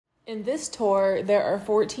In this tour, there are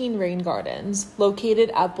 14 rain gardens located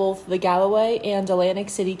at both the Galloway and Atlantic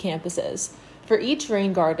City campuses. For each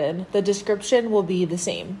rain garden, the description will be the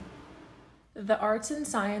same. The Arts and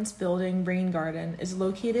Science Building Rain Garden is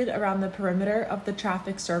located around the perimeter of the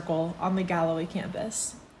traffic circle on the Galloway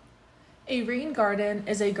campus. A rain garden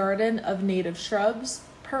is a garden of native shrubs,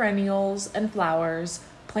 perennials, and flowers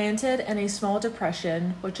planted in a small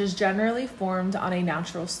depression which is generally formed on a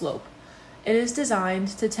natural slope. It is designed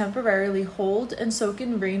to temporarily hold and soak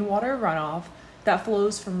in rainwater runoff that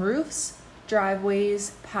flows from roofs,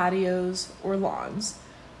 driveways, patios, or lawns.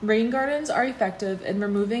 Rain gardens are effective in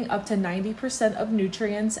removing up to 90% of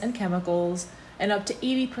nutrients and chemicals and up to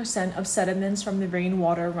 80% of sediments from the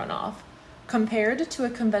rainwater runoff. Compared to a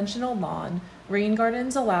conventional lawn, rain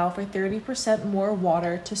gardens allow for 30% more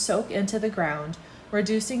water to soak into the ground,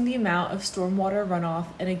 reducing the amount of stormwater runoff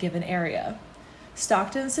in a given area.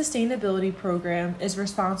 Stockton's sustainability program is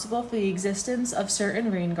responsible for the existence of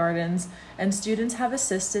certain rain gardens, and students have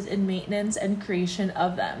assisted in maintenance and creation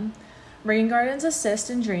of them. Rain gardens assist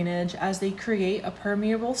in drainage as they create a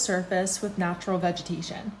permeable surface with natural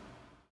vegetation.